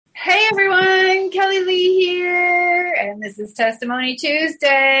Jennie Lee here, and this is Testimony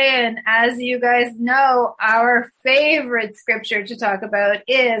Tuesday. And as you guys know, our favorite scripture to talk about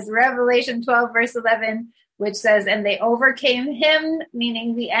is Revelation 12, verse 11, which says, and they overcame him,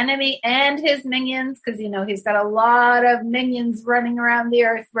 meaning the enemy and his minions, because, you know, he's got a lot of minions running around the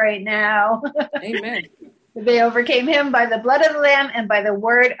earth right now. Amen. They overcame him by the blood of the Lamb and by the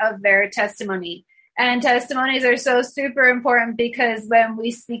word of their testimony. And testimonies are so super important because when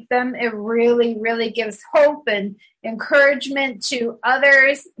we speak them, it really, really gives hope and encouragement to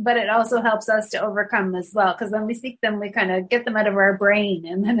others, but it also helps us to overcome as well. Because when we speak them, we kind of get them out of our brain.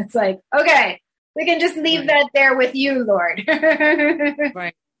 And then it's like, okay, we can just leave that there with you, Lord.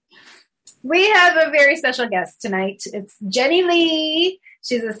 Right. We have a very special guest tonight. It's Jennie Lee.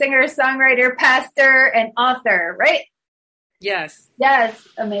 She's a singer, songwriter, pastor, and author, right? Yes. Yes.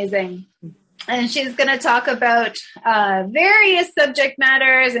 Amazing. And she's going to talk about various subject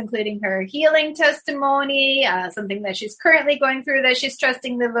matters, including her healing testimony, something that she's currently going through that she's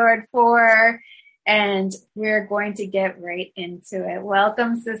trusting the Lord for. And we're going to get right into it.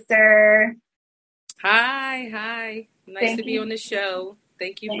 Welcome, sister. Hi. Nice to be on the show.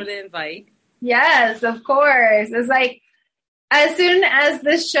 Thank you for the invite. Yes, of course. It's like, as soon as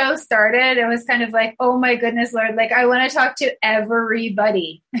this show started, it was kind of like, oh my goodness, Lord, like I want to talk to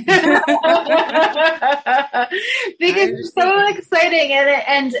everybody. Because it's so exciting.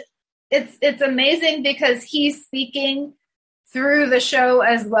 And it's amazing because he's speaking through the show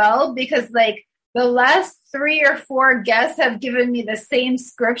as well, because like the last 3 or 4 guests have given me the same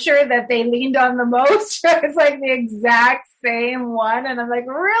scripture that they leaned on the most. It's like the exact same one. And I'm like,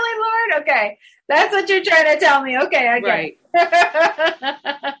 really, Lord? Okay. That's what you're trying to tell me. Okay, I get it.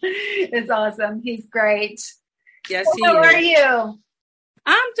 It's awesome. He's great. Yes, he is. How are you?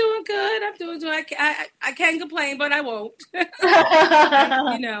 I'm doing good. I can't complain, but I won't.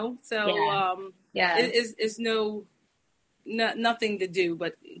 It's nothing to do,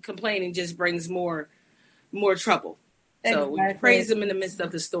 but complaining just brings more trouble. So we praise him in the midst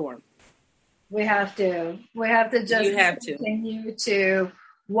of the storm. We have to just continue to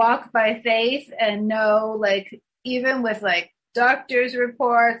walk by faith and know, like, even with like doctor's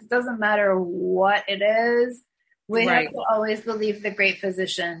reports, it doesn't matter what it is, we have to always believe the great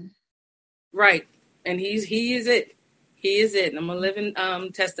physician. Right. And he is it. He is it. And I'm a living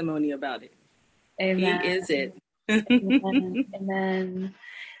testimony about it. Amen. He is it. Amen. Amen.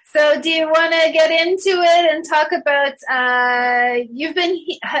 So do you want to get into it and talk about, have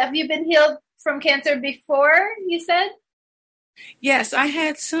you been healed from cancer before, you said? Yes, I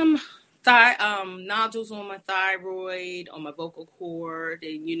had some nodules on my thyroid, on my vocal cord.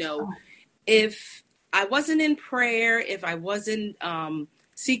 And, if I wasn't in prayer, if I wasn't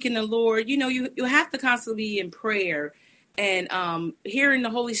seeking the Lord, you have to constantly be in prayer and hearing the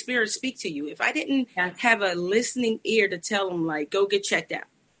Holy Spirit speak to you. If I didn't have a listening ear to tell him, like, go get checked out.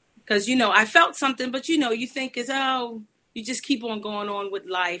 Because, I felt something, but, you think you just keep on going on with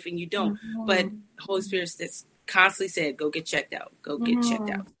life and you don't. Mm-hmm. But Holy Spirit constantly said, go get checked out, go get checked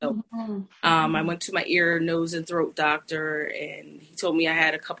out. So I went to my ear, nose, and throat doctor, and he told me I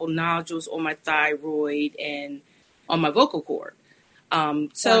had a couple nodules on my thyroid and on my vocal cord.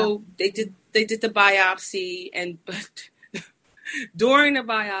 So they did the biopsy, but during the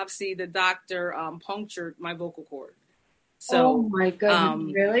biopsy, the doctor punctured my vocal cord. So, oh my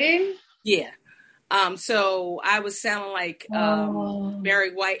goodness, really? Yeah. So I was sounding like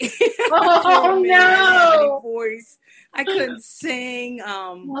Barry White. Oh no! Voice. I couldn't sing.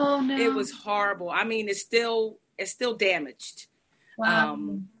 No. It was horrible. I mean, it's still damaged. Wow.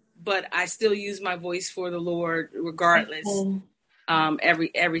 But I still use my voice for the Lord, regardless.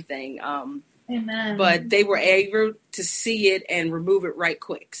 Everything. Amen. But they were able to see it and remove it right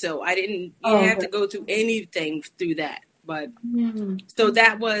quick. So I didn't have to go through anything through that. But so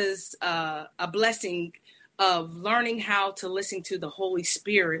that was a blessing of learning how to listen to the Holy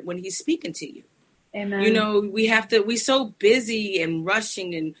Spirit when he's speaking to you. Amen. We're so busy and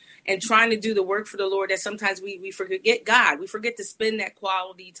rushing and trying to do the work for the Lord that sometimes we forget God. We forget to spend that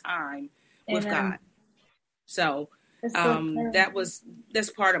quality time with God. So,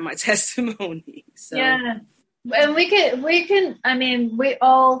 that's part of my testimony. So. Yeah. And we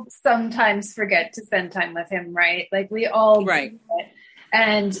all sometimes forget to spend time with him, right? Like we all do it.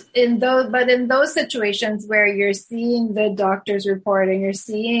 And in those situations where you're seeing the doctor's report and you're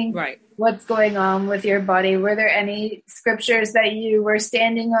seeing what's going on with your body, were there any scriptures that you were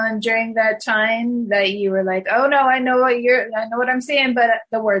standing on during that time that you were like, oh no, I know what I'm seeing, but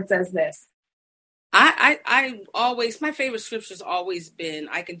the word says this? I always, my favorite scripture has always been,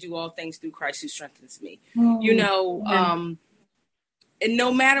 I can do all things through Christ who strengthens me. and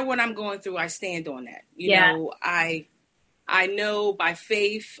no matter what I'm going through, I stand on that. You know, I know by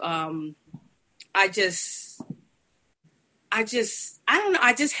faith. I don't know.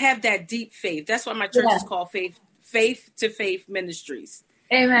 I just have that deep faith. That's why my church is called Faith to Faith Ministries.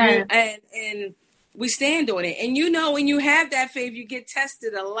 Amen. And we stand on it. And you know, when you have that faith, you get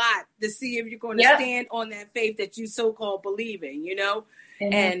tested a lot to see if you're going to stand on that faith that you so-called believe in, you know?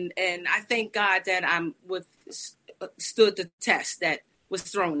 Amen. And I thank God that I'm stood the test that was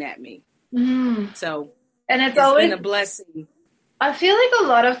thrown at me. Mm-hmm. So and it's always been a blessing. I feel like a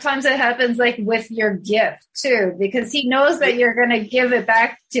lot of times it happens like with your gift too, because he knows that you're going to give it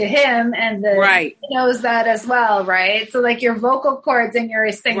back to him, and he knows that as well, right? So like your vocal cords and you're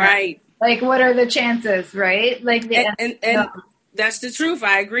a singer, right? Like what are the chances, right? Like and that's the truth.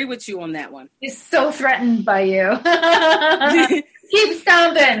 I agree with you on that one. He's so threatened by you. Keep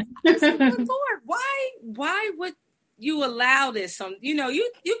stomping. Lord, why would you allow this? You know, you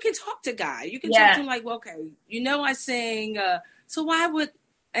can talk to God. You can talk to him like, well, okay, you know, I sing. So why would,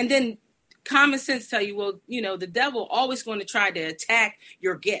 and then common sense tell you, well, you know, the devil always going to try to attack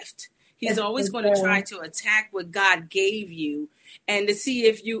your gift. He's always going to try to attack what God gave you, and to see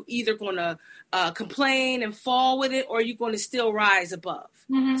if you either going to complain and fall with it, or you're going to still rise above.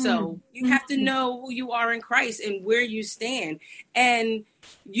 Mm-hmm. So you have to know who you are in Christ and where you stand. And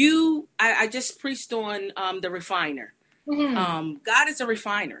I just preached on the refiner. Mm-hmm. God is a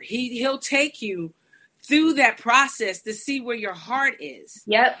refiner. He'll take you through that process to see where your heart is.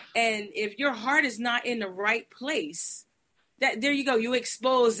 Yep. And if your heart is not in the right place, there you go. You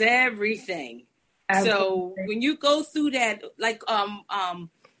expose everything. Absolutely. So when you go through that, like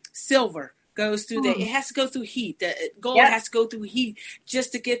silver goes through that, it has to go through heat. The gold has to go through heat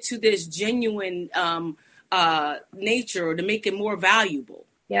just to get to this genuine nature, or to make it more valuable.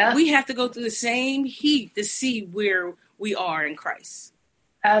 Yeah. We have to go through the same heat to see where we are in Christ.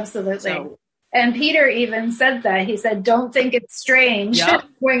 Absolutely. So, and Peter even said that. He said, don't think it's strange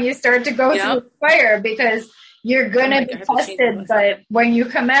when you start to go through fire, because you're going to be tested, but when you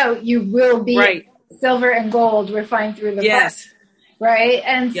come out, you will be silver and gold refined through the fire. Right?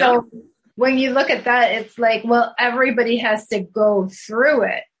 And so when you look at that, it's like, well, everybody has to go through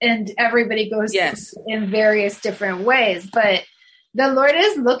it, and everybody goes through it in various different ways. But the Lord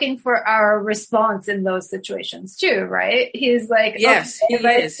is looking for our response in those situations too, right? He's like, he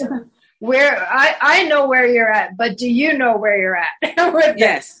is. Where I know where you're at, but do you know where you're at? With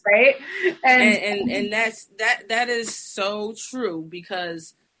this, right? And that is so true,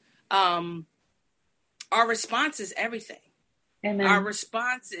 because our response is everything. Amen. Our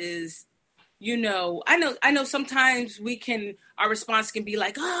response is, you know, I know sometimes our response can be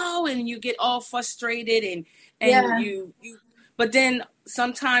like, oh, and you get all frustrated and you but then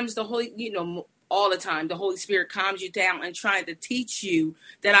sometimes all the time, the Holy Spirit calms you down and trying to teach you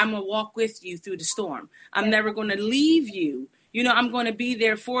that I'm going to walk with you through the storm. I'm never going to leave you. You know, I'm going to be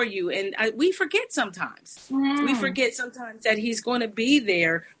there for you. And we forget sometimes. Mm. We forget sometimes that he's going to be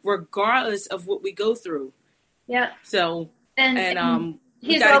there regardless of what we go through. Yeah. So, and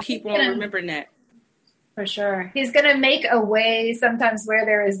we got to keep on remembering that. For sure. He's going to make a way sometimes where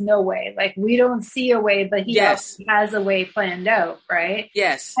there is no way. Like, we don't see a way, but he has a way planned out, right?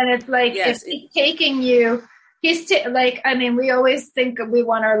 Yes. And it's like, if he's taking you, we always think we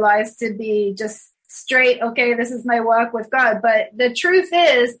want our lives to be just straight, okay, this is my walk with God. But the truth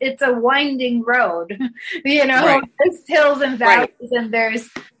is, it's a winding road. You know, there's hills and valleys, and there's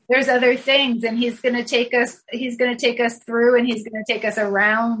other things, and he's going to take us through, and he's going to take us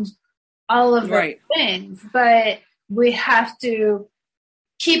around all of those things. But we have to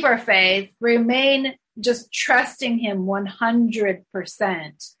keep our faith, remain just trusting him 100%.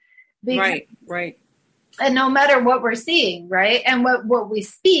 Right. And no matter what we're seeing, right? And what we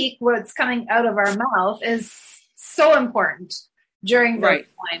speak, what's coming out of our mouth is so important during those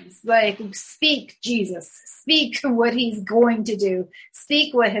times. Like, speak Jesus, speak what he's going to do,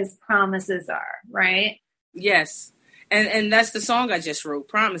 speak what his promises are, right? Yes. And that's the song I just wrote,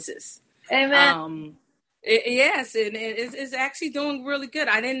 Promises. Amen. Yes, and it's actually doing really good.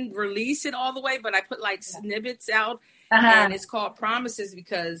 I didn't release it all the way, but I put like snippets out, and it's called Promises,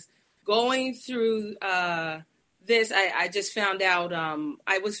 because going through this, I just found out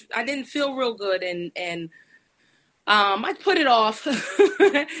I didn't feel real good, and I put it off,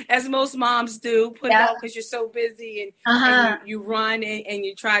 as most moms do, it off because you're so busy and you run and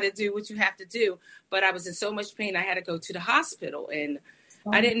you try to do what you have to do. But I was in so much pain, I had to go to the hospital, and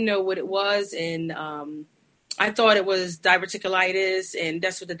I didn't know what it was, and I thought it was diverticulitis, and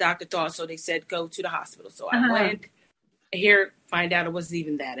that's what the doctor thought. So they said, go to the hospital. So I went here, find out it wasn't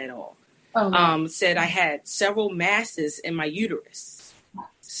even that at all. Said I had several masses in my uterus.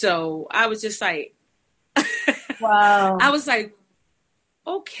 So I was just like, wow. I was like,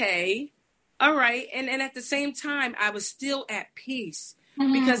 okay, all right. And at the same time, I was still at peace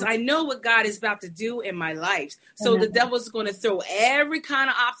because I know what God is about to do in my life. So the devil's going to throw every kind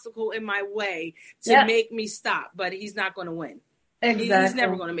of obstacle in my way to make me stop, but he's not going to win. Exactly. He's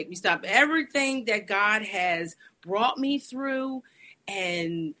never going to make me stop. Everything that God has brought me through,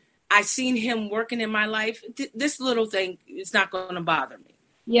 and I've seen him working in my life, this little thing is not going to bother me.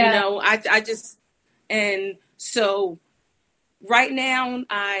 Yeah. You know, I just, and so right now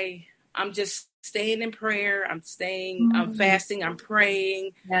I'm just staying in prayer. I'm staying, I'm fasting, I'm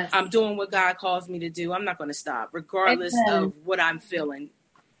praying. Yes. I'm doing what God calls me to do. I'm not going to stop regardless of what I'm feeling,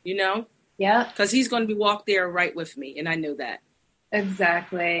 you know? Yeah. Because he's going to be walked there right with me. And I know that.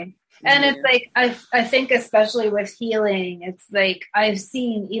 Exactly. And it's like, I think especially with healing, it's like I've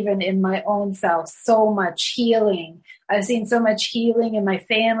seen even in my own self so much healing. I've seen so much healing in my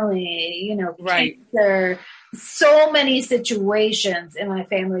family, you know, cancer, so many situations in my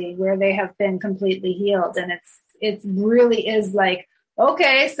family where they have been completely healed. And it really is like,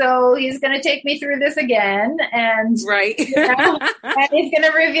 okay, so he's going to take me through this again, and, you know, and he's going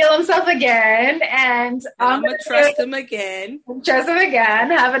to reveal himself again, and I'm going to trust him again. Trust him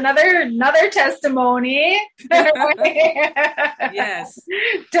again. Have another testimony. Yes.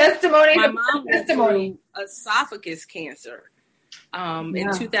 Testimony. My mom went through esophagus cancer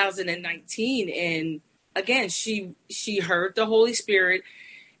in 2019, and again, she heard the Holy Spirit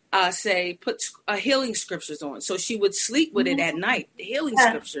say, put healing scriptures on. So she would sleep with it at night, the healing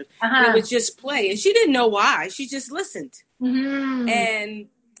scriptures. And it would just play. And she didn't know why. She just listened. And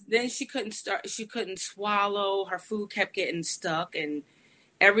then she couldn't swallow. Her food kept getting stuck and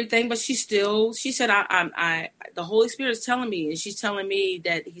everything. But she said, the Holy Spirit is telling me, and she's telling me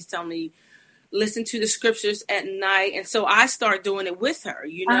that he's telling me, listen to the scriptures at night. And so I start doing it with her,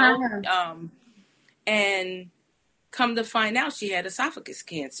 you know, and come to find out she had esophagus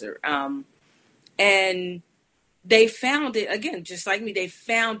cancer. And they found it, again, just like me, they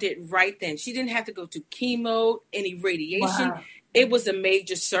found it right then. She didn't have to go to chemo, any radiation. Wow. It was a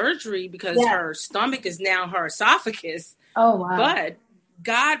major surgery because her stomach is now her esophagus. Oh, wow. But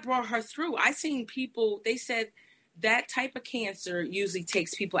God brought her through. I seen people, they said that type of cancer usually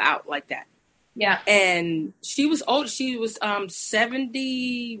takes people out like that. Yeah. And she was old. She was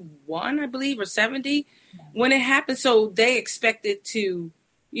 71, I believe, or 70 when it happened. So they expected to,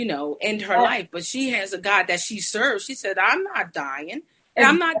 you know, end her life. But she has a God that she serves. She said, I'm not dying. And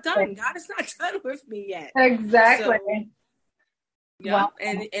I'm not done. God is not done with me yet. Exactly. So, yeah. Wow.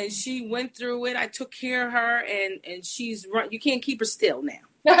 And she went through it. I took care of her, and she's you can't keep her still now.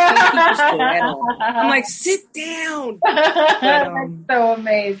 You can't keep her still at all. I'm like, sit down. But, that's so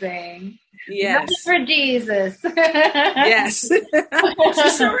amazing. Yes. Not for Jesus. Yes. She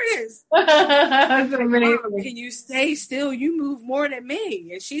sure is. That's amazing. Mom, can you stay still? You move more than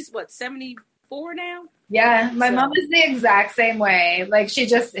me. And she's 74 now? Yeah, my mom is the exact same way. Like she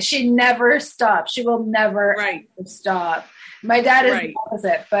never stops. She will never stop. My dad is the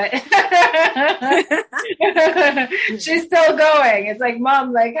opposite, but she's still going. It's like,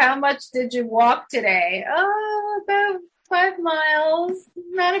 Mom, like, how much did you walk today? Oh, about 5 miles.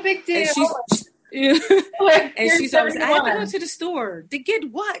 Not a big deal. And she's always, I have to go to the store. To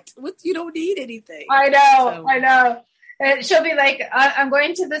get what? You don't need anything. I know. And she'll be like, I'm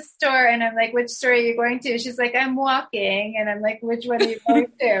going to the store. And I'm like, which store are you going to? She's like, I'm walking. And I'm like, which one are you going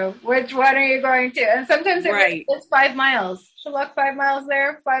to? Which one are you going to? And sometimes it's 5 miles. She'll walk 5 miles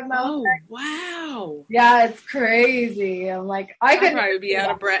there, 5 miles there. Wow. Yeah, it's crazy. I'm like, I could probably be out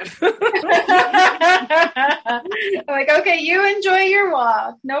of breath. I'm like, okay, you enjoy your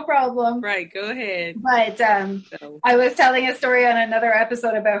walk. No problem. Right, go ahead. But I was telling a story on another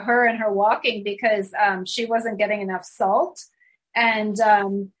episode about her and her walking because she wasn't getting enough salt. And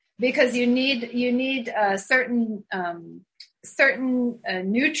because you need certain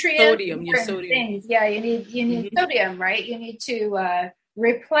nutrients, sodium, things. Yeah, you need sodium, right? You need to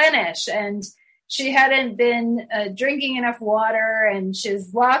replenish. And she hadn't been drinking enough water, and she's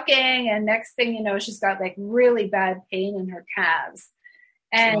walking, and next thing you know, she's got like really bad pain in her calves.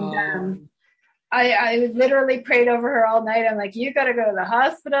 And I literally prayed over her all night. I'm like, you got to go to the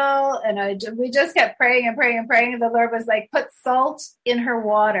hospital. And we just kept praying and praying and praying. And the Lord was like, put salt in her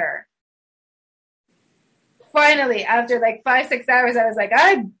water. Finally, after like 5-6 hours, I was like,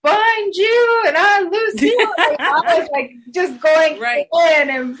 I bind you and I loose you. Like, I was like just going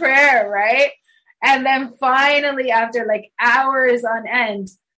in prayer, right? And then finally, after like hours on end,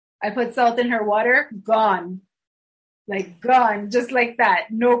 I put salt in her water, gone. Like gone, just like that.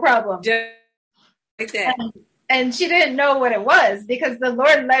 No problem. Just like that. And she didn't know what it was because the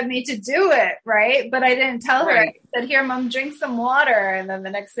Lord led me to do it, right? But I didn't tell her. I said, here, Mom, drink some water. And then the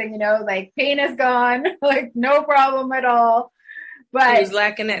next thing you know, like, pain is gone, like, no problem at all. But she was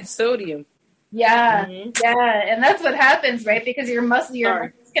lacking that sodium. Yeah, yeah. And that's what happens, right? Because your muscles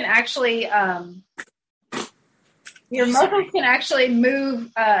can actually,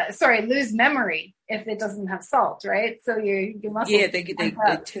 lose memory if it doesn't have salt, right? So your muscles. Yeah, they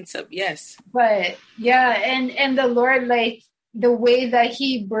tense up. Yes. But yeah, and the Lord, like, the way that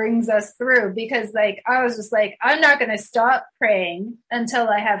he brings us through, because like, I was just like, I'm not going to stop praying until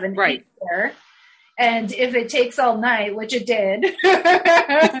I have an answer. And if it takes all night, which it did, if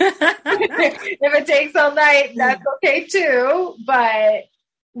it takes all night, that's okay too. But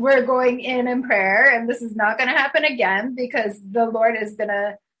we're going in prayer, and this is not going to happen again, because the Lord is going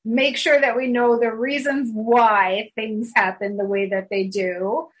to make sure that we know the reasons why things happen the way that they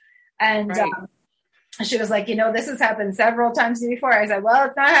do. And she was like, this has happened several times before. I said, well,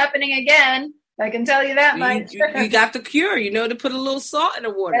 it's not happening again. I can tell you that much. You got the cure, to put a little salt in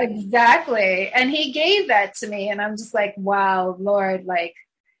the water. Exactly. And he gave that to me. And I'm just like, wow, Lord, like,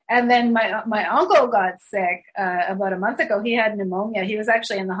 and then my uncle got sick about a month ago. He had pneumonia. He was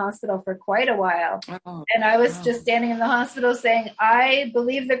actually in the hospital for quite a while. And I was just standing in the hospital saying, I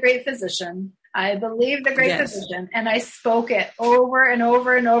believe the great physician. I believe the great physician. And I spoke it over and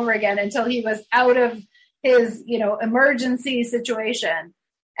over and over again until he was out of his, emergency situation.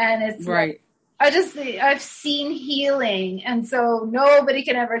 And it's right. I've seen healing. And so nobody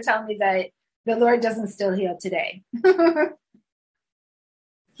can ever tell me that the Lord doesn't still heal today.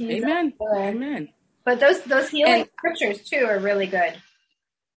 Amen. Amen. But those healing scriptures too are really good.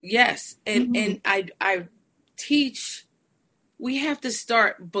 Yes. And I teach, we have to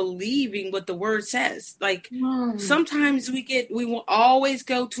start believing what the word says. Like sometimes we will always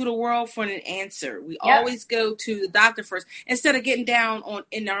go to the world for an answer. We always go to the doctor first instead of getting down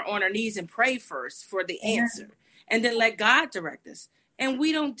on our knees and pray first for the answer, and then let God direct us. And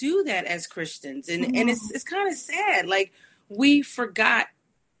we don't do that as Christians, and it's kind of sad. Like we forgot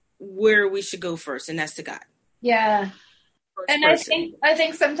where we should go first, and that's to God. Yeah. And I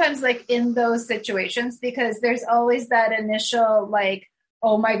think sometimes, like, in those situations, because there's always that initial, like,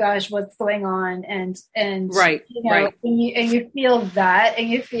 oh my gosh, what's going on? And right. And you feel that, and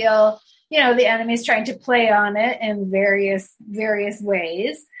you feel, the enemy's trying to play on it in various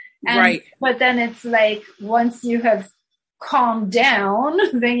ways. And, but then it's like, once you have calmed down,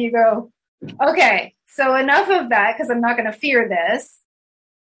 then you go, okay, so enough of that, because I'm not going to fear this.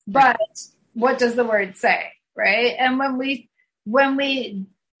 But what does the word say? Right. And when we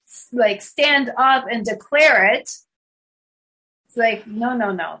like stand up and declare it, it's like,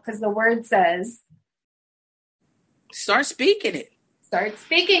 no, because the word says, start speaking it. Start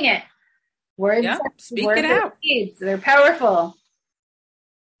speaking it. Words, speak it out. Deeds. They're powerful.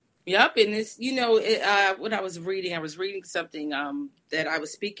 Yep. And it's, what I was reading something that I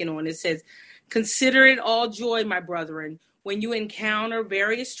was speaking on. It says, consider it all joy, my brethren, when you encounter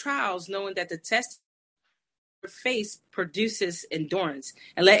various trials, knowing that the test of your faith produces endurance,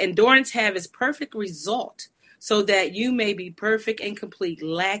 and let endurance have its perfect result, so that you may be perfect and complete,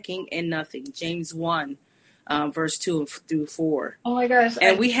 lacking in nothing. James 1, verse 2 through 4. Oh my gosh!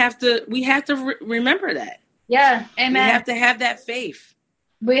 And we have to remember that. Yeah, amen. We have to have that faith.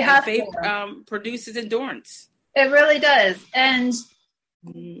 Faith produces endurance. It really does, and.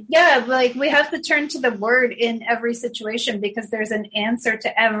 Yeah, like we have to turn to the word in every situation, because there's an answer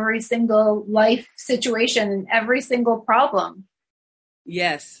to every single life situation and every single problem.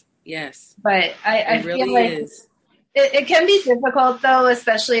 Yes. But I really feel like it can be difficult, though,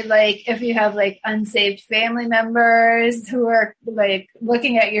 especially like if you have like unsaved family members who are like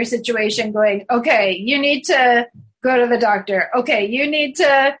looking at your situation going, okay, you need to go to the doctor. Okay, you need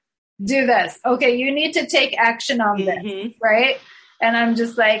to do this. Okay, you need to take action on this, right? And I'm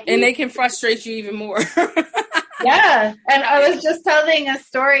just like... And they can frustrate you even more. Yeah. And I was just telling a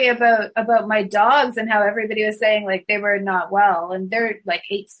story about my dogs and how everybody was saying like they were not well. And they're like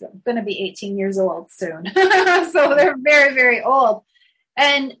going to be 18 years old soon. So they're very, very old.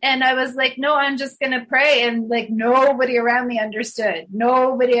 And I was like, no, I'm just going to pray. And like nobody around me understood.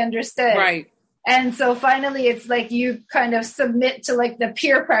 Nobody understood. Right. And so finally it's like you kind of submit to like the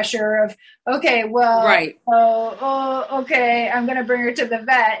peer pressure of, okay, well, right. Okay, I'm going to bring her to the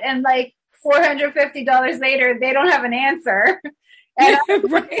vet. And like $450 later, they don't have an answer. And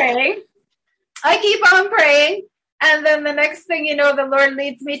right. I keep on praying. And then the next thing you know, the Lord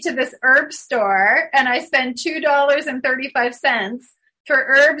leads me to this herb store, and I spend $2.35 for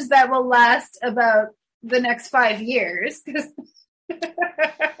herbs that will last about the next 5 years.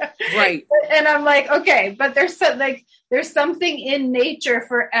 Right. And I'm like, okay, but there's something in nature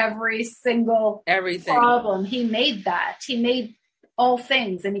for every single problem. He made that. He made all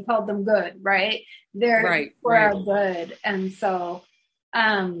things and he called them good, right? They're for our good. And so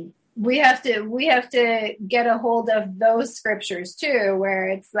we have to get a hold of those scriptures too, where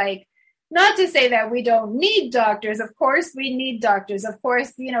it's like, not to say that we don't need doctors. Of course we need doctors. Of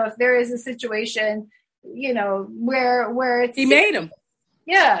course, if there is a situation, where it's... He made them.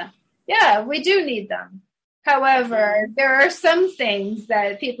 Yeah, we do need them. However, there are some things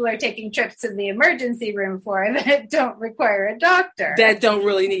that people are taking trips to the emergency room for that don't require a doctor. That don't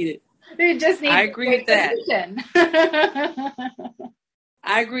really need it. They just need... I agree with that.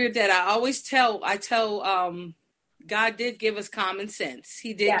 I agree with that. I tell God did give us common sense.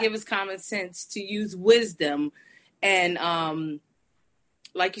 He did give us common sense to use wisdom. And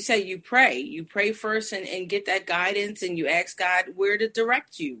like you say, you pray first and get that guidance, and you ask God where to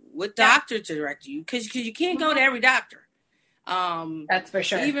direct you, what doctor to direct you, because you can't go to every doctor. That's for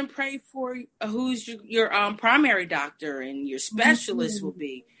sure. Even pray for who's your primary doctor and your specialist will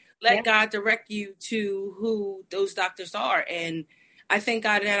be. Let God direct you to who those doctors are. And I thank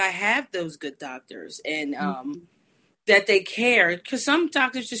God that I have those good doctors, and that they care, because some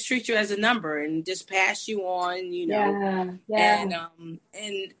doctors just treat you as a number and just pass you on,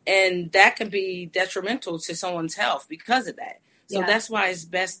 and that can be detrimental to someone's health because of that. So that's why it's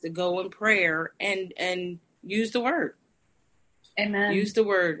best to go in prayer and use the word. Amen. Use the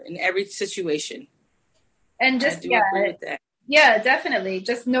word in every situation. And just agree with that. Yeah, definitely.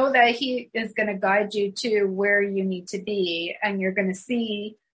 Just know that he is going to guide you to where you need to be, and you're going to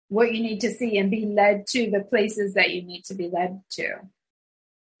see what you need to see and be led to the places that you need to be led to.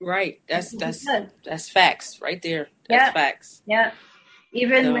 Right. That's facts right there. That's facts. Yeah.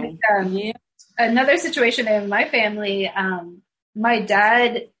 Even with another situation in my family, my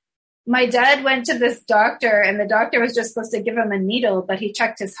dad went to this doctor, and the doctor was just supposed to give him a needle, but he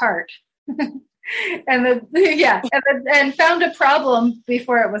checked his heart. and found a problem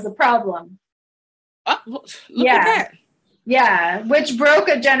before it was a problem. Look at that. Yeah, which broke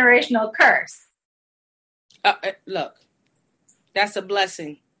a generational curse. Look, that's a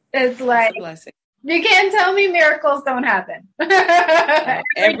blessing. It's like, you can't tell me miracles don't happen.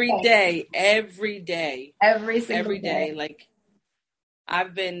 Every day. Every single day. Like,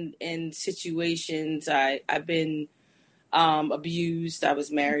 I've been in situations, I've been abused. I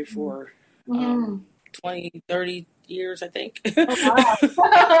was married for 20, 30 years, I think. Oh,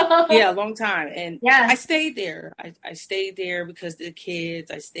 wow. Yeah, a long time. And I stayed there. I stayed there because of the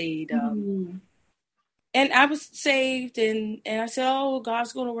kids. I stayed, and I was saved, and I said, oh,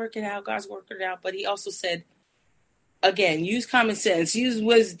 God's going to work it out. God's working it out. But he also said, again, use common sense, use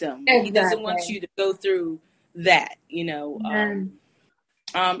wisdom. Exactly. He doesn't want you to go through that, even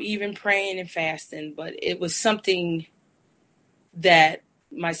praying and fasting. But it was something that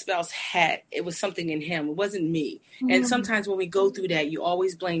my spouse had. It was something in him. It wasn't me. And sometimes when we go through that, you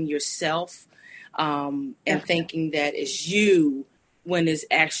always blame yourself, and thinking that it's you, when it's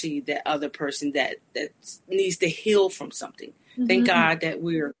actually the other person that needs to heal from something. Thank God that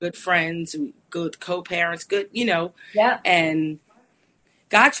we're good friends, good co-parents, good, and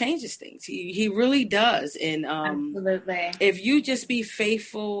God changes things. He really does. And absolutely, if you just be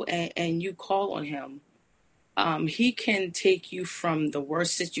faithful and you call on him, he can take you from the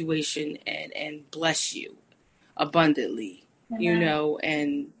worst situation and bless you abundantly,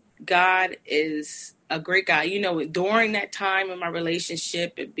 and God is a great God. During that time in my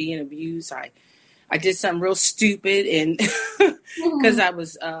relationship and being abused, I did something real stupid, and because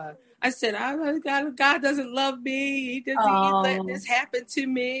I said, God doesn't love me. He doesn't let this happen to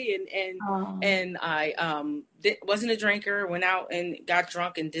me. And I wasn't a drinker, went out and got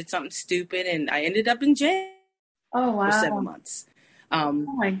drunk and did something stupid, and I ended up in jail. Oh, wow. For 7 months. Oh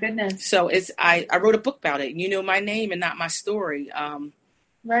my goodness. So I wrote a book about it. My name and not my story.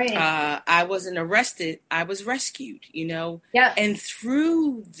 Right. I wasn't arrested. I was rescued, Yeah. And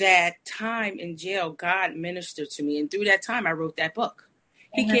through that time in jail, God ministered to me. And through that time, I wrote that book.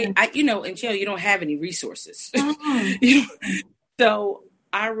 He came, in jail, you don't have any resources. So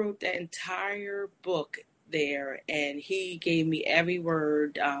I wrote that entire book there, and he gave me every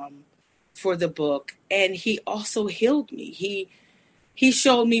word, for the book, and he also healed me. He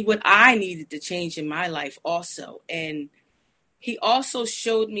showed me what I needed to change in my life also, and he also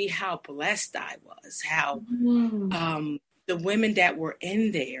showed me how blessed I was, how the women that were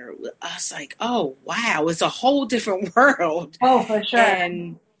in there, I was like, oh wow, it's a whole different world. Oh, for sure.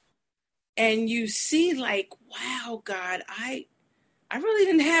 And you see, like, wow, God, I I really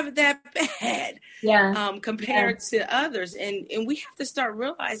didn't have it that bad. Yeah. Compared to others. And we have to start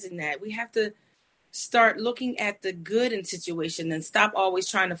realizing that. We have to start looking at the good in situation and stop always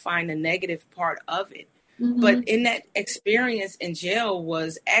trying to find the negative part of it. But in that experience in jail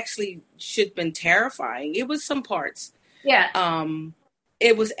was actually should have been terrifying. It was some parts. Yeah.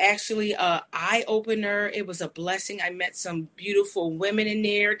 It was actually a eye opener. It was a blessing. I met some beautiful women in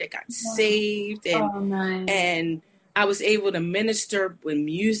there that got saved, and nice. and I was able to minister with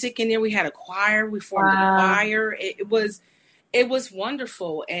music in there. We had a choir. We formed a choir. It was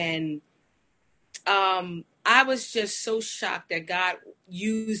wonderful, and I was just so shocked that God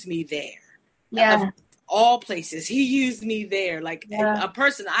used me there. Yeah. Of all places, He used me there. Like a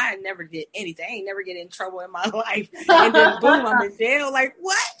person, I never did anything. I ain't never get in trouble in my life. And then boom, I'm in jail. Like,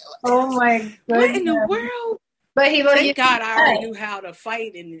 what? Oh my goodness. What in the world? But thank God I already knew how to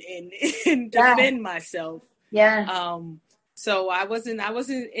fight and defend myself. Yeah. So I wasn't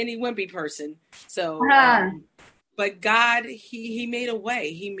any wimpy person. So but God, he made a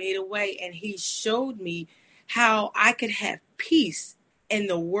way. He made a way, and He showed me how I could have peace in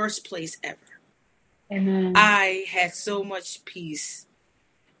the worst place ever. Amen. I had so much peace,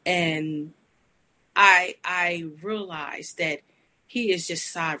 and I realized that He is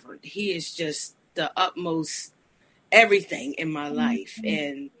just sovereign. He is just the utmost everything in my life.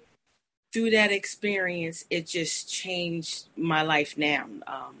 And through that experience, it just changed my life now.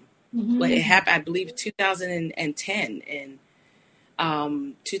 But it happened, I believe, 2010 and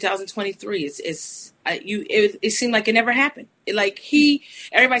 2023. It seemed like it never happened.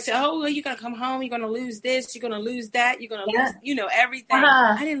 Everybody said, "Oh, well, you're gonna come home. You're gonna lose this. You're gonna lose that. You're gonna lose, everything."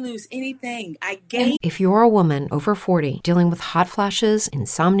 I didn't lose anything. I gained. If you're a woman over 40 dealing with hot flashes,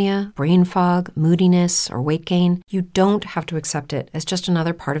 insomnia, brain fog, moodiness, or weight gain, you don't have to accept it as just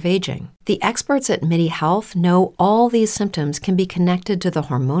another part of aging. The experts at MIDI Health know all these symptoms can be connected to the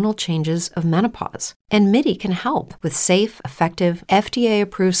hormonal changes of menopause. And MIDI can help with safe, effective,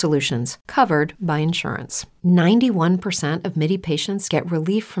 FDA-approved solutions covered by insurance. 91% of MIDI patients get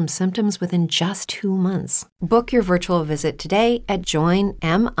relief from symptoms within just 2 months. Book your virtual visit today at joinmidi.com.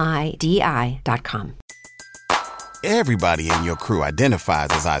 Everybody in your crew identifies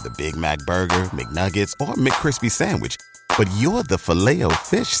as either Big Mac Burger, McNuggets, or McCrispy Sandwich. But you're the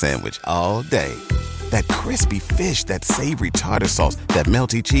Filet-O-Fish Sandwich all day. That crispy fish, that savory tartar sauce, that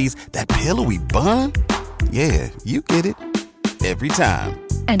melty cheese, that pillowy bun. Yeah, you get it. Every time.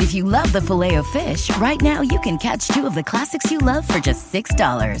 And if you love the Filet-O-Fish, right now you can catch 2 of the classics you love for just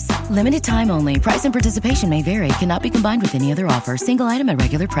 $6. Limited time only. Price and participation may vary. Cannot be combined with any other offer. Single item at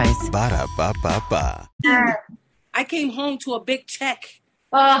regular price. Ba-da-ba-ba-ba. I came home to a big check.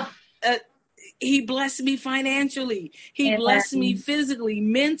 He blessed me financially. He blessed me physically,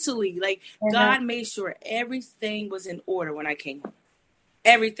 mentally. God made sure everything was in order when I came home.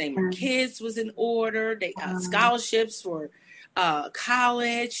 Everything. My kids was in order. They scholarships for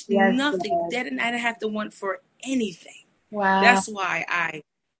college. Nothing. I didn't have to want for anything. Wow. That's why I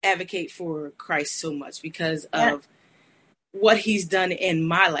advocate for Christ so much, because of what He's done in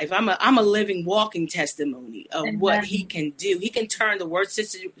my life. I'm a living, walking testimony of what He can do. He can turn the worst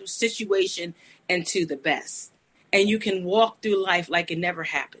situation into the best, and you can walk through life like it never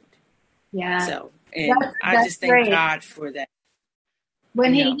happened. Yeah. So, and I just thank God for that.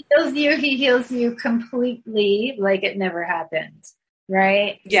 When He heals you completely, like it never happened,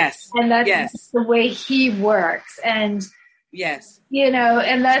 right? Yes. And that's the way He works. And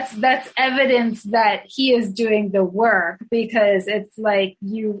and that's evidence that He is doing the work, because it's like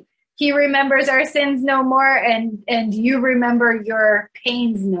He remembers our sins no more, and you remember your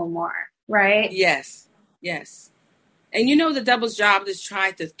pains no more, right? Yes. And the devil's job is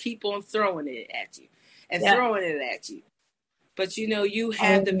trying to keep on throwing it at you and throwing it at you. But you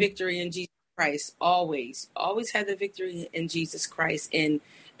have the victory in Jesus Christ. Always have the victory in Jesus Christ. And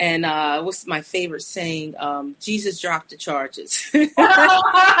what's my favorite saying? Jesus dropped the charges. He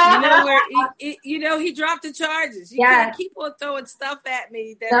dropped the charges. You can't keep on throwing stuff at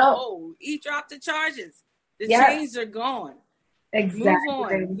me that's old. He dropped the charges. The chains are gone. Exactly.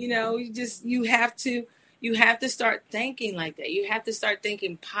 Move on. You have to start thinking like that. You have to start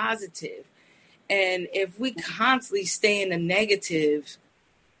thinking positive. And if we constantly stay in the negative,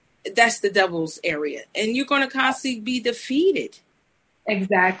 that's the devil's area. And you're going to constantly be defeated.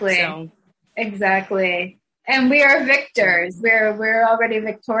 Exactly. Exactly. And we are victors. We're already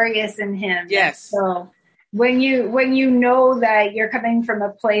victorious in Him. Yes. So when you know that you're coming from a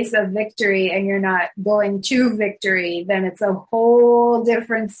place of victory and you're not going to victory, then it's a whole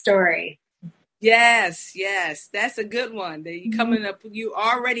different story. Yes, that's a good one. That you coming up, you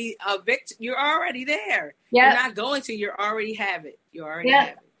already you're already there. You're not going to. You already have it. You already have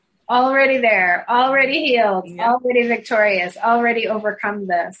it. Already there. Already healed. Already victorious. Already overcome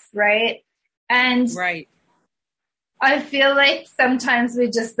this. Right. And I feel like sometimes we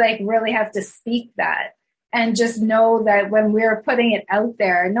just like really have to speak that and just know that when we're putting it out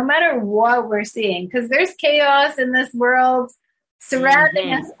there, no matter what we're seeing, because there's chaos in this world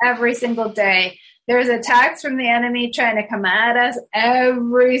surrounding us every single day. There's attacks from the enemy trying to come at us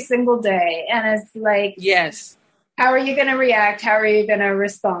every single day. And it's like, how are you going to react? How are you going to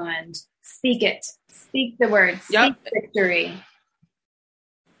respond? Speak it. Speak the words. Speak victory.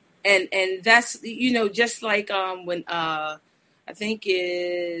 And that's, just like when I think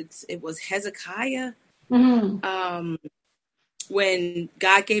it was Hezekiah, when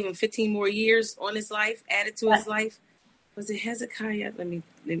God gave him 15 more years on his life, added to his life. Was it Hezekiah? Let me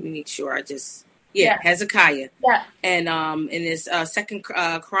make sure. Hezekiah. Yeah. And in his Second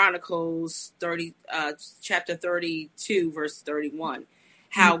Chronicles 30, chapter 32, verse 31,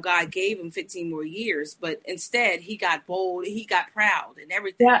 how God gave him 15 more years, but instead he got bold, he got proud, and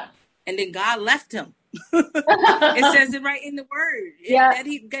everything. Yeah. And then God left him. It says it right in the word. That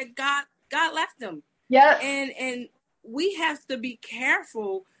God left him. Yeah. And we have to be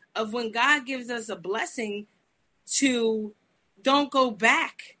careful of when God gives us a blessing to don't go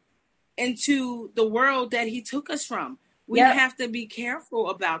back into the world that he took us from. We have to be careful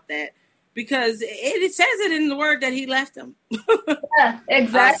about that because it says it in the word that he left them. Yeah,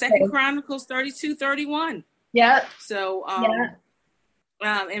 exactly. 2 Chronicles 32:31. Yeah. So,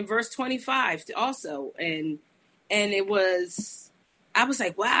 in verse 25 also. And it was, I was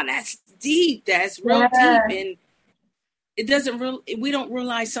like, wow, that's deep. That's real deep. And it we don't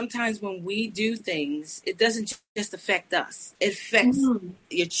realize sometimes when we do things, it doesn't just affect us. It affects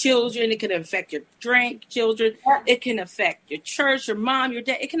your children. It can affect your grandchildren. It can affect your church, your mom, your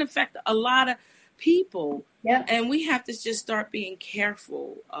dad. It can affect a lot of people. Yeah. And we have to just start being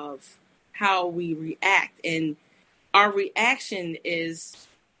careful of how we react. And our reaction is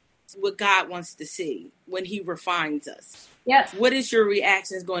what God wants to see when he refines us. Yes. What is your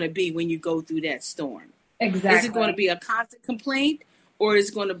reaction going to be when you go through that storm? Exactly. Is it going to be a constant complaint, or is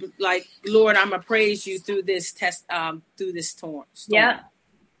it going to be like, Lord, I'm going to praise you through this through this storm? Yeah.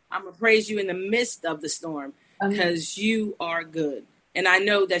 I'm going to praise you in the midst of the storm because you are good. And I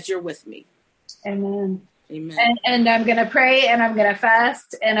know that you're with me. Amen. Amen. And I'm going to pray and I'm going to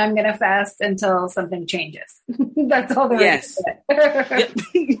fast and I'm going to fast until something changes. That's all there is to it.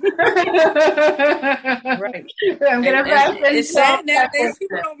 Right. I'm going to fast until it's sad that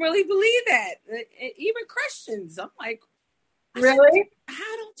people don't really believe that. Even Christians. I'm like, really?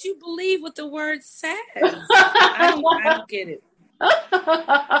 How don't you believe what the word says? I don't get it.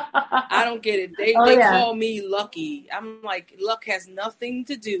 I don't get it. They call me lucky. I'm like, luck has nothing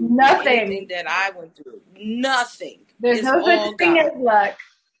to do with anything that I went through. Nothing. There's no such thing as luck.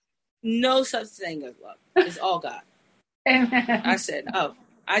 No such thing as luck. It's all God. Amen. I said,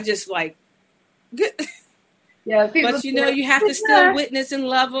 I just like, yeah. But you have to still witness and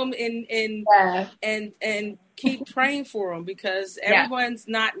love them and keep praying for them because everyone's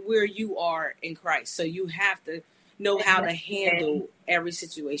not where you are in Christ. So you have to know how to handle every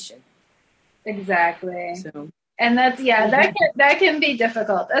situation. Exactly. So. And that's that can be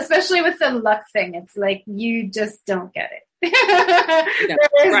difficult, especially with the luck thing. It's like you just don't get it.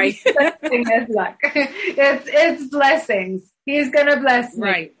 There is such thing as luck. It's blessings. He's gonna bless me.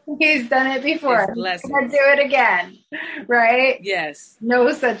 Right. He's done it before. He's gonna do it again. Right? Yes.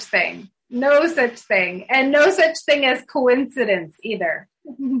 No such thing. No such thing. And no such thing as coincidence either.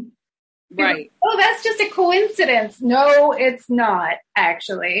 Right. Oh, that's just a coincidence. No, it's not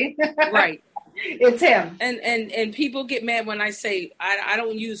actually. Right. It's him. And people get mad when I say I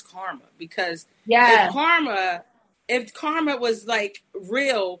don't use karma because if karma was like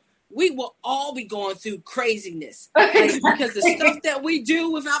real, we will all be going through craziness. Exactly. Because the stuff that we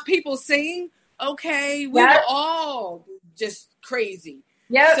do without people seeing, we will all just crazy.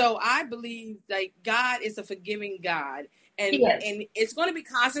 Yeah. So I believe like God is a forgiving God. And it's going to be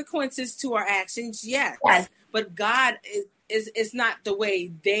consequences to our actions, yes. But God is not the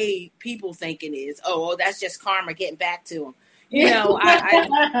way people think it is. Oh, that's just karma getting back to them.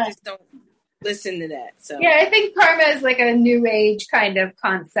 I just don't listen to that. So I think karma is like a new age kind of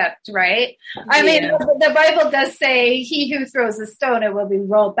concept, right? I mean, the Bible does say, "He who throws a stone, it will be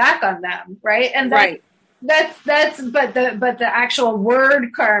rolled back on them," right? And that's but the actual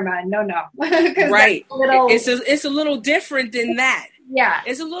word karma, no. Right. It's a little different than that. Yeah.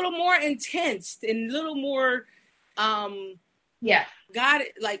 It's a little more intense and a little more God,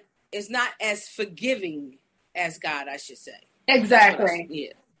 like as forgiving as God, I should say. Exactly.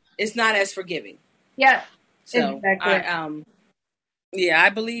 Yeah. It's not as forgiving. Yeah. So exactly. I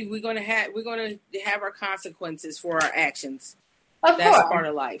believe we're going to have our consequences for our actions. Of That's course. part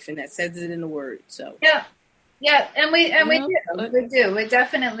of life, and that says it in the word. So yeah, and we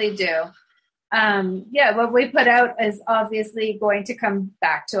definitely do. What we put out is obviously going to come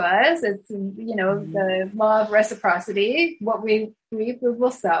back to us. It's the law of reciprocity. What we reap, we will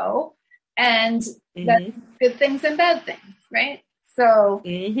sow, and that's good things and bad things, right? So.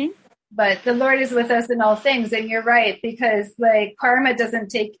 But the Lord is with us in all things. And you're right, because like karma doesn't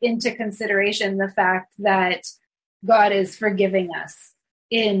take into consideration the fact that God is forgiving us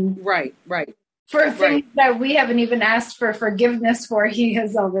for things that we haven't even asked for forgiveness for. He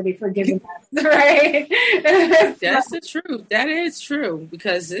has already forgiven us, right? That's the truth. That is true,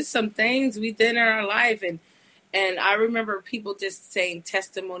 because there's some things we did in our life. And I remember people just saying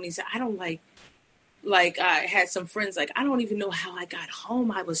testimonies. I don't like I had some friends, like, I don't even know how I got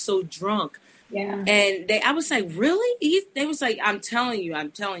home. I was so drunk. Yeah. And I was like, really? They was like, I'm telling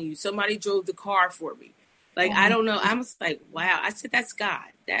you, somebody drove the car for me. Like, I don't know. I was like, wow. I said, that's God.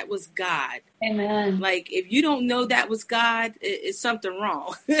 That was God. Amen. Like, if you don't know that was God, it's something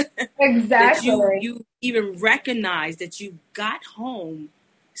wrong. Exactly. That you even recognize that you got home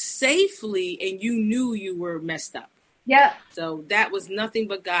safely and you knew you were messed up. Yeah. So that was nothing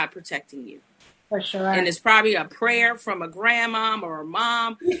but God protecting you. For sure. And it's probably a prayer from a grandmom or a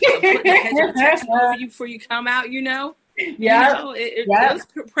mom putting a hedge of protection over you before you come out, Yeah. Those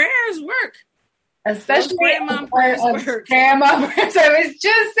prayers work. Especially grandma prayers work. Grandma prayers. I was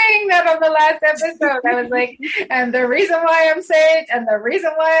just saying that on the last episode. I was like, and the reason why I'm saved and the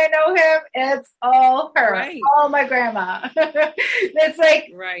reason why I know him, it's all her. Right. All my grandma. It's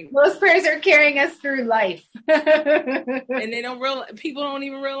like those prayers are carrying us through life. And people don't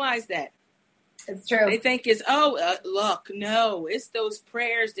even realize that. It's true. They think it's, look, no, it's those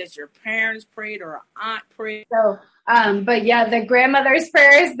prayers that your parents prayed or aunt prayed. So, but yeah, the grandmother's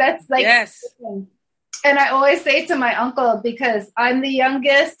prayers, that's like, yes. And I always say to my uncle, because I'm the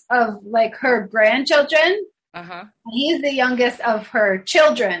youngest of like her grandchildren. He's the youngest of her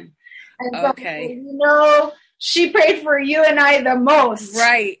children. And so, she prayed for you and I the most.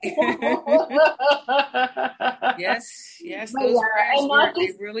 Right. Yes. Those prayers work. They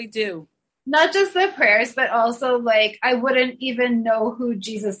really do. Not just the prayers, but also like I wouldn't even know who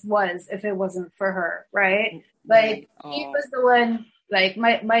Jesus was if it wasn't for her, right? Like he was the one. Like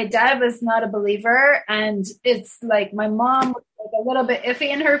my dad was not a believer, and it's like my mom was like a little bit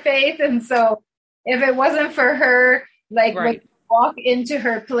iffy in her faith, and so if it wasn't for her, like when you walk into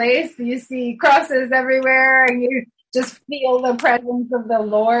her place, you see crosses everywhere, and you just feel the presence of the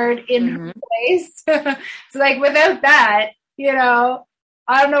Lord in her place. So like without that,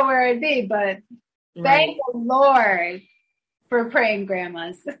 I don't know where I'd be, but thank the Lord for praying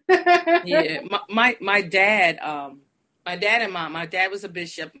grandmas. Yeah, my dad, my dad was a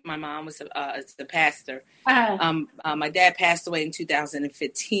bishop. My mom was a pastor. My dad passed away in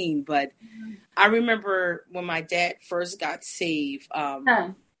 2015, but I remember when my dad first got saved.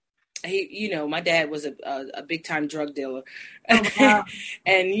 My dad was a big time drug dealer, and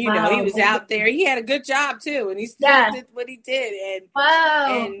he was out there. He had a good job too, and he still did what he did,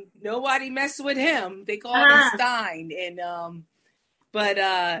 and nobody messed with him. They called him Stein, and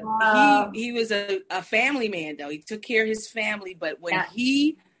he was a family man though. He took care of his family, but when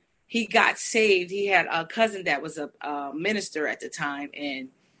he got saved, he had a cousin that was a minister at the time, and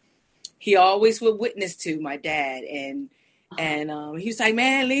he always would witness to my dad, and he was like,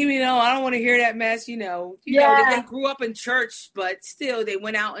 man, leave me alone. I don't want to hear that mess. They grew up in church, but still they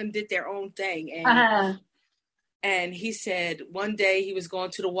went out and did their own thing. And he said one day he was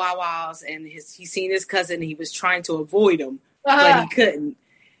going to the Wawa's and he seen his cousin. And he was trying to avoid him, but he couldn't.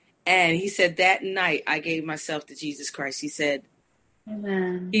 And he said that night I gave myself to Jesus Christ. He said,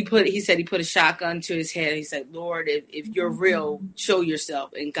 Amen. He put a shotgun to his head. He said, Lord, if you're real, show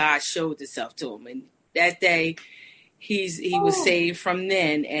yourself. And God showed himself to him. And that day, he was saved from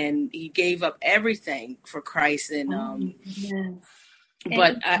then, and he gave up everything for Christ. And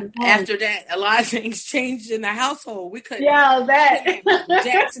but after that, a lot of things changed in the household. We couldn't. Yeah, that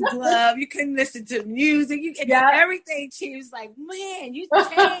Jackson Club. You couldn't listen to music. Everything changed. Like, man, you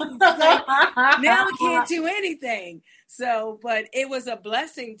changed. Like, now we can't do anything. So, but it was a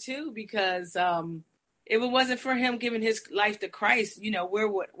blessing too, because if it wasn't for him giving his life to Christ, where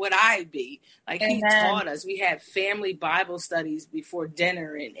would I be? Like, Amen. He taught us. We had family Bible studies before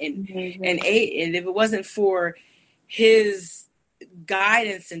dinner and ate. And if it wasn't for his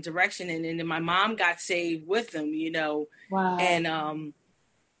guidance and direction, and then my mom got saved with him, Wow. And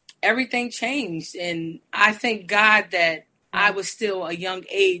everything changed. And I thank God that I was still a young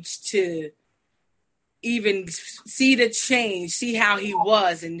age to even see the change, see how he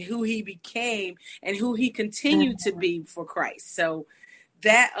was and who he became and who he continued to be for Christ. So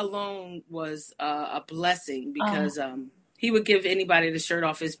that alone was a blessing, because he would give anybody the shirt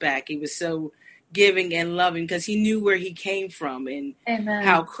off his back. He was so giving and loving because he knew where he came from and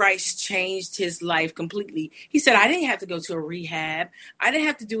how Christ changed his life completely. He said, I didn't have to go to a rehab. I didn't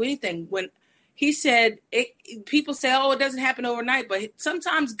have to do anything. When he said, people say, oh, it doesn't happen overnight, but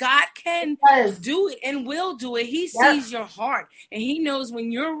sometimes God can do it and will do it. He sees your heart, and he knows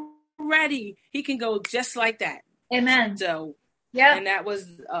when you're ready, he can go just like that. Amen. So, and that was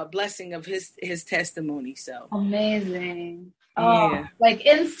a blessing of his testimony. So amazing. Oh, like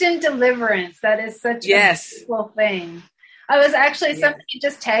instant deliverance. That is such a beautiful thing. I was actually, somebody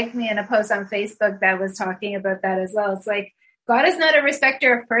just tagged me in a post on Facebook that was talking about that as well. It's like, God is not a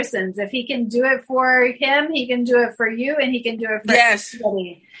respecter of persons. If he can do it for him, he can do it for you, and he can do it for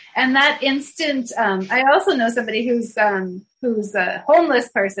everybody. And that instant, I also know somebody who's a homeless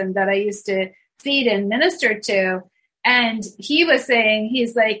person that I used to feed and minister to. And he was saying,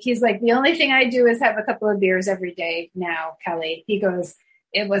 he's like, the only thing I do is have a couple of beers every day now, Kelly. He goes,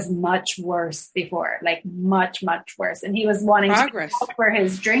 it was much worse before, like much, much worse. And he was wanting to help for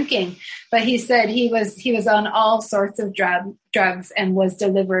his drinking, but he said he was on all sorts of drugs and was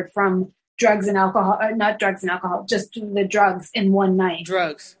delivered from drugs and alcohol, not drugs and alcohol, just the drugs in one night.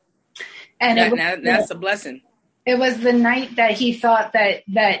 Drugs. And that's a blessing. It was the night that he thought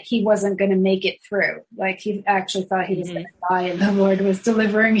that he wasn't going to make it through. Like he actually thought he was going to die, and the Lord was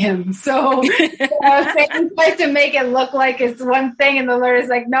delivering him. So Satan tries to make it look like it's one thing, and the Lord is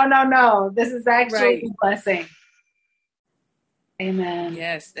like, no. This is actually a blessing. Amen.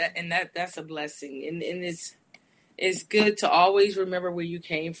 Yes, that's a blessing, and it's good to always remember where you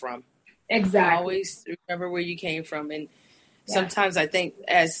came from. Exactly. Always remember where you came from, and sometimes I think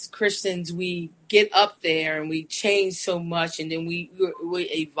as Christians, we get up there and we change so much, and then we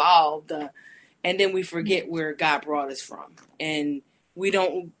evolved, and then we forget where God brought us from, and we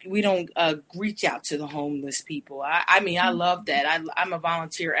don't reach out to the homeless people. I mean, I love that. I'm a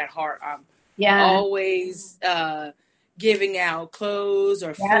volunteer at heart. I'm always giving out clothes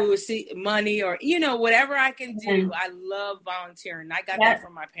or food, money, or whatever I can do. I love volunteering. I got that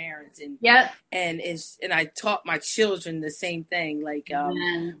from my parents, and and I taught my children the same thing. Like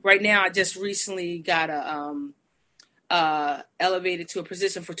right now, I just recently got elevated to a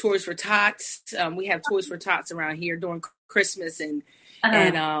position for Toys for Tots. We have Toys for Tots around here during Christmas, and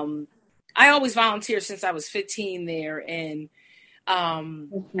I always volunteered since I was 15 there, and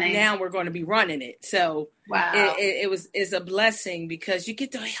now we're going to be running it. So it's a blessing because you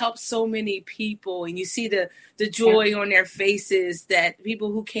get to help so many people, and you see the joy on their faces, that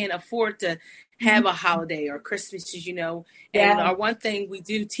people who can't afford to have a holiday or Christmas, and our one thing we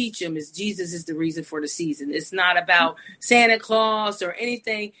do teach them is Jesus is the reason for the season. It's not about Santa Claus or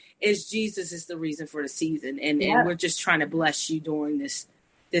anything. It's Jesus is the reason for the season. And we're just trying to bless you during this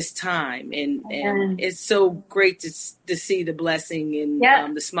time, and it's so great to see the blessing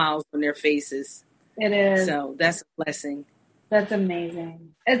and the smiles on their faces. It is. So that's a blessing. That's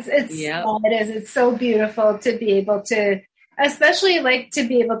amazing. It is. It's so beautiful to be able to, especially like to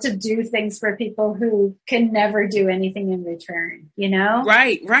be able to do things for people who can never do anything in return.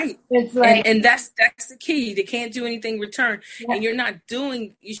 Right. It's like, and that's the key. They can't do anything in return, and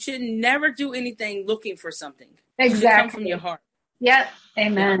you should never do anything looking for something. Exactly. It should come from your heart. Yep.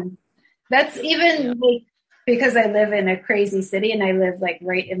 Amen. That's even like, because I live in a crazy city, and I live like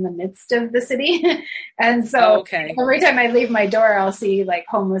right in the midst of the city. And so every time I leave my door, I'll see like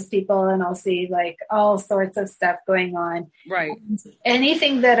homeless people, and I'll see like all sorts of stuff going on. Right. And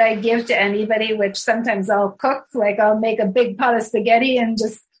anything that I give to anybody, which sometimes I'll cook, like I'll make a big pot of spaghetti and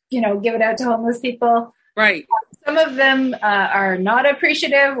just, give it out to homeless people. Right. Some of them are not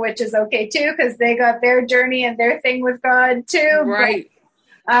appreciative, which is okay too, because they got their journey and their thing with God too. Right.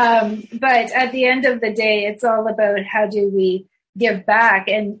 But at the end of the day, it's all about how do we give back.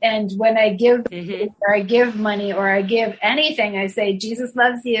 And when I give, or I give money, or I give anything, I say, Jesus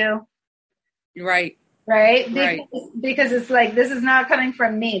loves you. Right. Right. Because it's like, this is not coming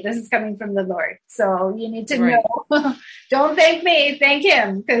from me. This is coming from the Lord. So you need to know, don't thank me, thank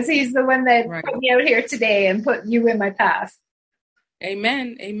him, because he's the one that put me out here today and put you in my path.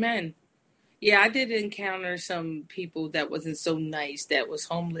 Amen. Yeah, I did encounter some people that wasn't so nice, that was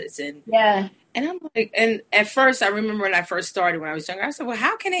homeless. And I'm like, and at first, I remember when I first started, when I was younger, I said, well,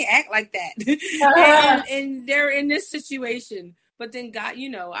 how can they act like that? and they're in this situation. But then God,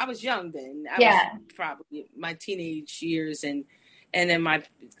 I was young then. I was probably my teenage years, and And then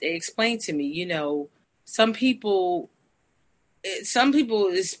they explained to me, you know, some people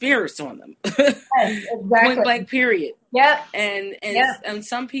is spirits on them. Yes, exactly. Point blank, period. Yep. And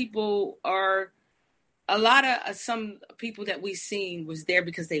some people are, a lot of some people that we seen was there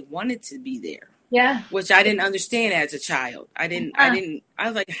because they wanted to be there. Yeah. Which I didn't understand as a child. I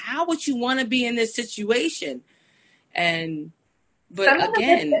was like, how would you want to be in this situation? But some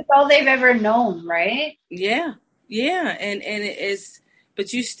again, it's all they've ever known, right? Yeah. Yeah. And it is,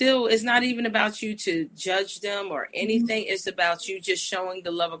 but you still, it's not even about you to judge them or anything. Mm-hmm. It's about you just showing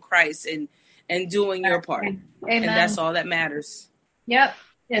the love of Christ and doing your part. Amen. And that's all that matters. Yep.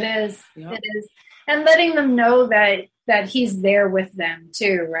 It is. Yep. It is. And letting them know that he's there with them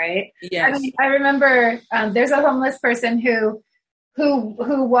too, right? Yes. I mean, I remember there's a homeless person who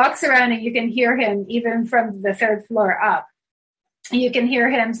walks around and you can hear him even from the third floor up. You can hear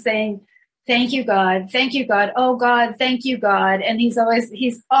him saying, "Thank you, God. Thank you, God. Oh, God, thank you, God." And he's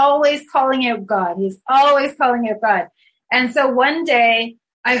always calling out God. He's always calling out God. And so one day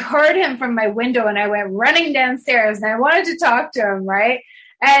I heard him from my window and I went running downstairs and I wanted to talk to him, right?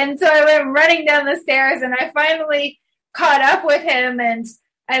 And so I went running down the stairs and I finally caught up with him. And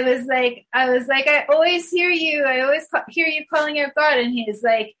I was like, I always hear you. I always hear you calling out God. And he was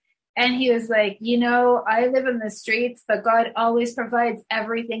like, you know, I live in the streets, but God always provides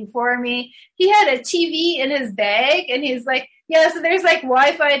everything for me. He had a TV in his bag and he's like, yeah, so there's like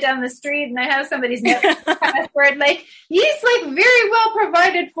Wi-Fi down the street and I have somebody's password. Like he's like very well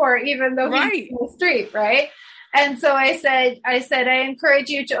provided for, even though he's in the street. Right. And so I said, I encourage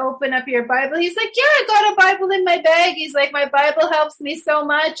you to open up your Bible. He's like, yeah, I got a Bible in my bag. He's like, my Bible helps me so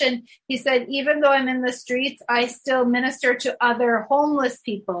much. And he said, even though I'm in the streets, I still minister to other homeless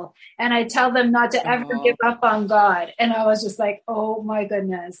people. And I tell them not to ever give up on God. And I was just like, oh my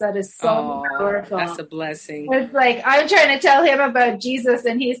goodness, that is so powerful. That's a blessing. It's like, I'm trying to tell him about Jesus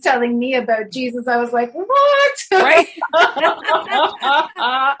and he's telling me about Jesus. I was like, what? Right.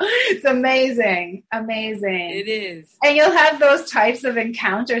 It's amazing. Amazing. It is. And you'll have those types of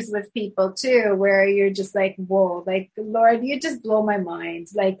encounters with people too, where you're just like, whoa, like, Lord, you just blow my mind.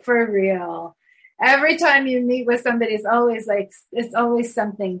 Like, for real. Every time you meet with somebody, it's always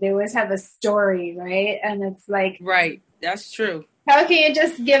something. They always have a story, right? And it's like, right. That's true. How can you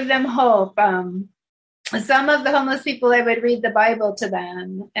just give them hope? Some of the homeless people, I would read the Bible to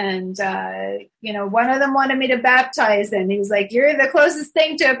them. And, one of them wanted me to baptize him. He was like, you're the closest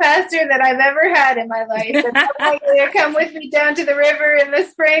thing to a pastor that I've ever had in my life. And I'm like, you'll come with me down to the river in the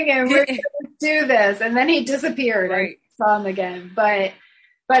spring and we're going to do this. And then he disappeared. Right. I saw him again. But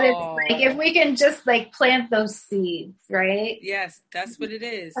it's like, if we can just like plant those seeds, right? Yes, that's what it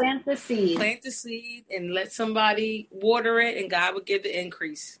is. Plant the seed. Plant the seed and let somebody water it and God will give the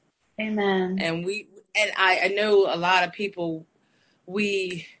increase. Amen. And I know a lot of people,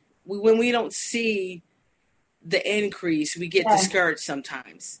 we when we don't see the increase, we get discouraged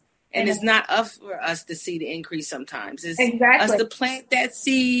sometimes. And it's not up for us to see the increase sometimes. It's us to plant that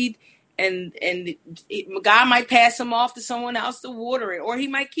seed and God might pass them off to someone else to water it, or he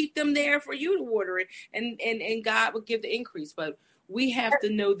might keep them there for you to water it and God will give the increase. But we have to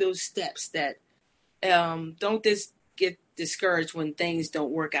know those steps that don't just get discouraged when things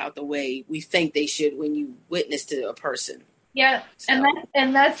don't work out the way we think they should when you witness to a person. Yeah, so.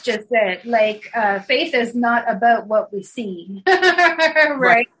 and that's just it. Like faith is not about what we see,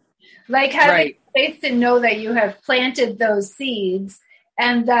 right? Like having faith to know that you have planted those seeds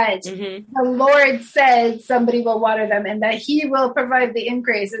and that the Lord said somebody will water them and that he will provide the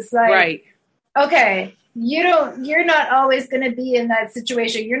increase. It's like, okay, you're not always going to be in that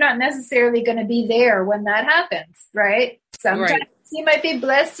situation. You're not necessarily going to be there when that happens, right? Sometimes you might be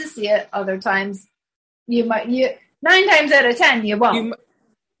blessed to see it. Other times 9 times out of 10, you won't.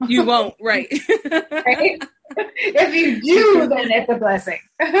 You won't, right? Right? If you do, then it's a blessing.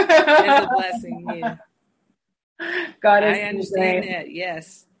 It's a blessing, yeah. God is I understand that,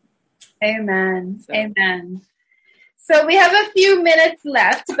 yes. Amen. So. Amen. So we have a few minutes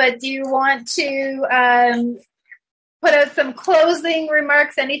left, but do you want to put out some closing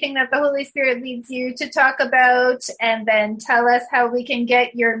remarks, anything that the Holy Spirit leads you to talk about, and then tell us how we can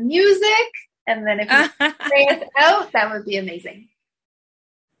get your music? And then if you pray us out, that would be amazing.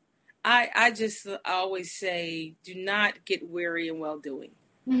 I always say, do not get weary in well-doing.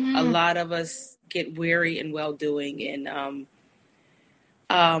 Mm-hmm. A lot of us get weary in well-doing, and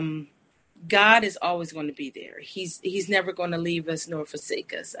God is always going to be there. He's never going to leave us nor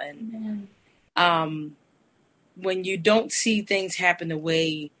forsake us. And when you don't see things happen the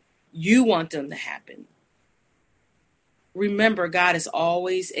way you want them to happen, remember, God is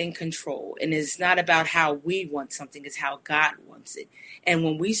always in control, and it's not about how we want something, it's how God wants it. And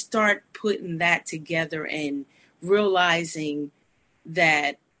when we start putting that together and realizing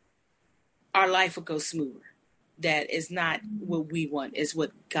that our life will go smoother, that is not what we want, is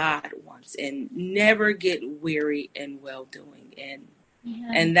what God wants, and never get weary in well-doing.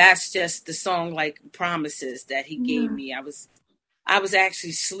 And that's just the song, like Promises, that he gave me. I was actually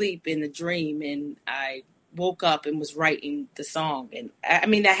asleep in a dream, and I woke up and was writing the song. And I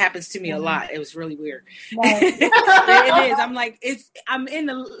mean, that happens to me a lot. It was really weird. Right. It is. I'm like, I'm in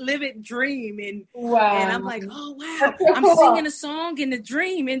a livid dream, and I'm like, oh wow, I'm singing a song in the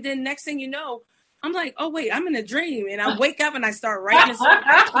dream, and then next thing you know, I'm like, oh wait, I'm in a dream, and I wake up and I start writing a song.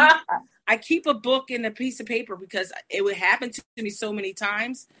 I keep a book and a piece of paper because it would happen to me so many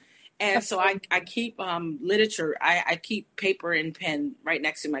times. And so I keep literature. I keep paper and pen right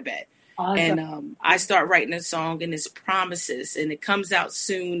next to my bed. Awesome. And I start writing a song, and it's Promises, and it comes out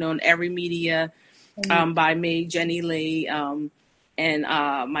soon on every media by me, Jennie Lee. And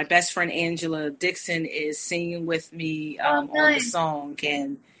my best friend Angela Dixon is singing with me on the song.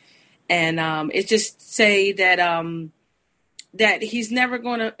 And it just say that he's never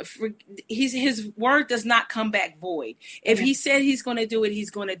going to, his word does not come back void. If he said he's going to do it, he's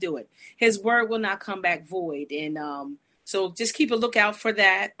going to do it. His word will not come back void. And so just keep a lookout for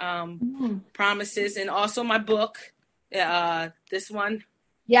that, Promises. And also my book, this one.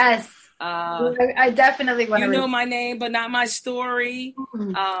 Yes. I definitely want to. You Know My Name, But Not My Story.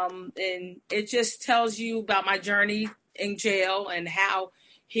 And it just tells you about my journey in jail and how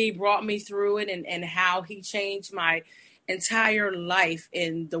he brought me through it, and how he changed my entire life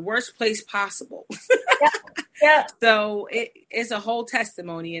in the worst place possible. Yeah. So it's a whole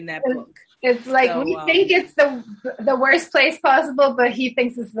testimony in that book. It's like, we think it's the worst place possible, but he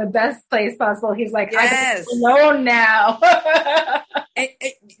thinks it's the best place possible. He's like, yes. I'm alone now.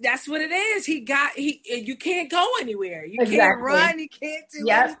 That's what it is. You can't go anywhere. You can't run. You can't do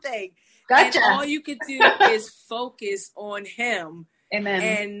anything. Gotcha. And all you can do is focus on him. Amen.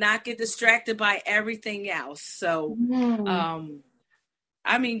 And not get distracted by everything else. So,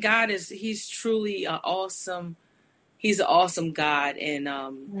 I mean, he's truly awesome. He's an awesome God. And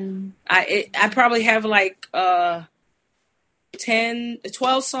I probably have like 12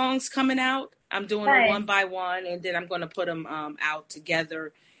 songs coming out. I'm doing them one by one, and then I'm going to put them out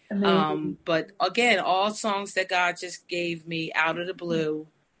together. But again, all songs that God just gave me out of the blue.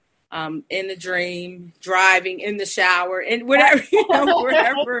 In the dream, driving, in the shower, and whatever,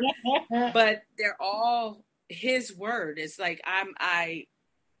 wherever. But they're all his word. It's like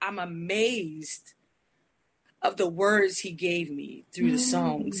I'm amazed of the words he gave me through the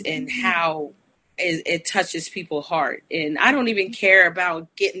songs and how it touches people's heart. And I don't even care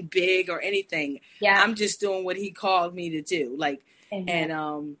about getting big or anything. Yeah. I'm just doing what he called me to do. Like,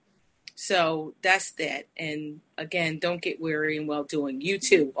 and so that's that. And again, don't get weary in well-doing. You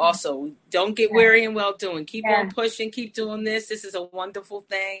too. Also, don't get weary in well-doing. Keep on pushing. Keep doing this. This is a wonderful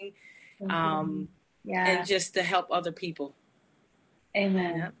thing. And just to help other people.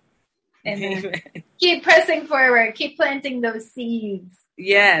 Amen. Amen. Keep pressing forward. Keep planting those seeds.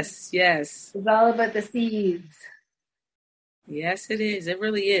 Yes. It's all about the seeds. Yes, it is. It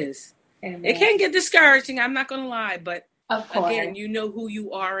really is. Amen. It can get discouraging. I'm not going to lie, but of course. Again, you know who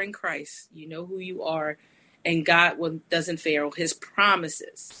you are in Christ. You know who you are, and God doesn't fail. His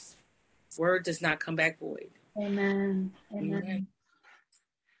promises, word does not come back void. Amen.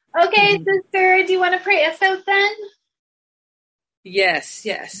 Okay, sister, do you want to pray us out then? Yes.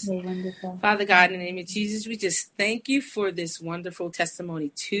 Okay, wonderful. Father God, in the name of Jesus, we just thank you for this wonderful Testimony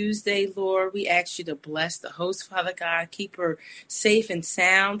Tuesday, Lord. We ask you to bless the host, Father God. Keep her safe and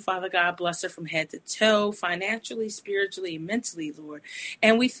sound, Father God. Bless her from head to toe, financially, spiritually, and mentally, Lord.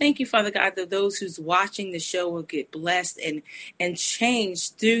 And we thank you, Father God, that those who's watching the show will get blessed and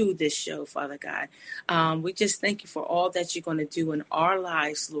changed through this show, Father God. We just thank you for all that you're going to do in our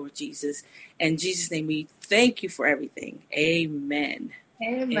lives, Lord Jesus. In Jesus' name, we thank you for everything. Amen.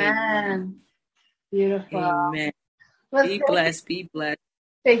 Beautiful. Amen. Well, be blessed.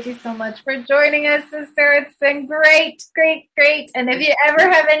 Thank you so much for joining us, sister. It's been great. And if you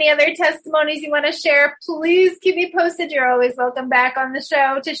ever have any other testimonies you want to share, please keep me posted. You're always welcome back on the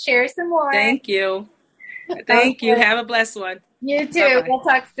show to share some more. Thank you. Thank you. Have a blessed one. You too. Bye-bye. We'll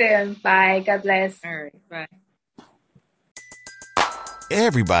talk soon. Bye. God bless. All right. Bye.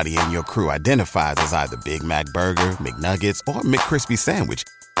 Everybody in your crew identifies as either Big Mac Burger, McNuggets, or McCrispy Sandwich.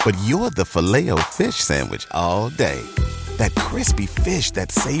 But you're the Filet-O-Fish Sandwich all day. That crispy fish, that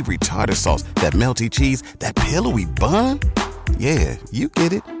savory tartar sauce, that melty cheese, that pillowy bun. Yeah, you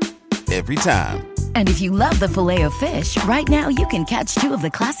get it. Every time. And if you love the Filet-O-Fish, right now you can catch 2 of the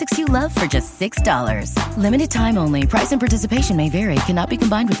classics you love for just $6. Limited time only. Price and participation may vary. Cannot be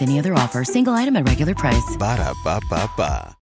combined with any other offer. Single item at regular price. Ba-da-ba-ba-ba.